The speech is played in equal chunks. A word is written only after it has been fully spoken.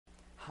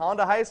On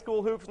to high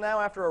school hoops now.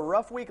 After a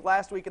rough week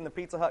last week in the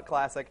Pizza Hut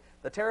Classic,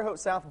 the Terre Haute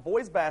South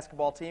boys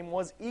basketball team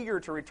was eager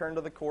to return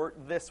to the court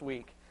this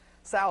week.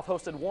 South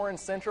hosted Warren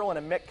Central in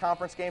a MIC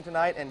conference game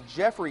tonight, and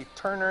Jeffrey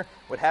Turner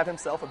would have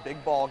himself a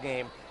big ball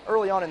game.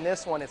 Early on in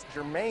this one, it's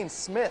Jermaine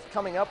Smith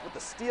coming up with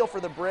the steal for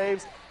the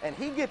Braves, and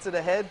he gets it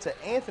ahead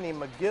to Anthony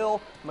McGill.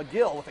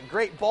 McGill with a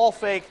great ball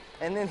fake,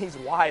 and then he's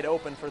wide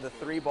open for the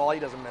three ball. He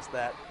doesn't miss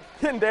that.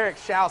 Then Derek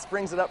Schaus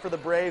brings it up for the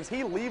Braves.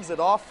 He leaves it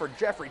off for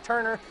Jeffrey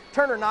Turner.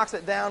 Turner knocks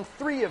it down,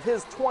 3 of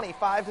his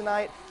 25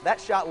 tonight. That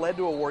shot led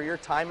to a Warrior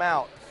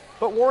timeout.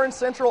 But Warren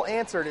Central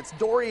answered. It's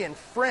Dorian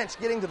French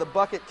getting to the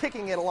bucket,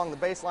 kicking it along the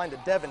baseline to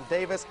Devin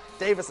Davis.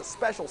 Davis, a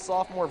special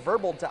sophomore,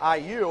 verbaled to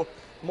IU.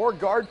 More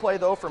guard play,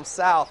 though, from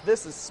South.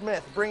 This is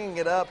Smith bringing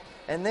it up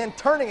and then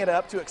turning it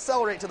up to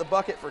accelerate to the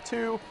bucket for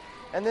 2.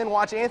 And then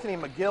watch Anthony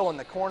McGill in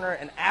the corner,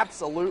 an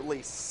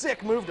absolutely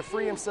sick move to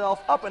free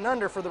himself, up and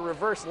under for the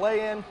reverse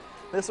lay-in.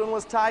 This one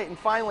was tight, and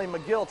finally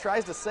McGill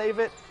tries to save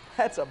it.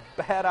 That's a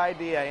bad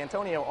idea.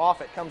 Antonio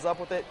Offit comes up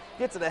with it,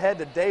 gets it ahead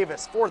to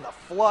Davis for the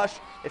flush.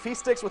 If he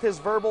sticks with his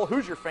verbal,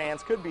 Hoosier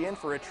fans could be in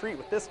for a treat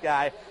with this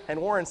guy.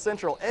 And Warren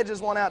Central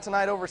edges one out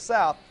tonight over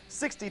South,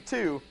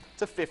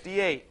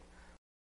 62-58.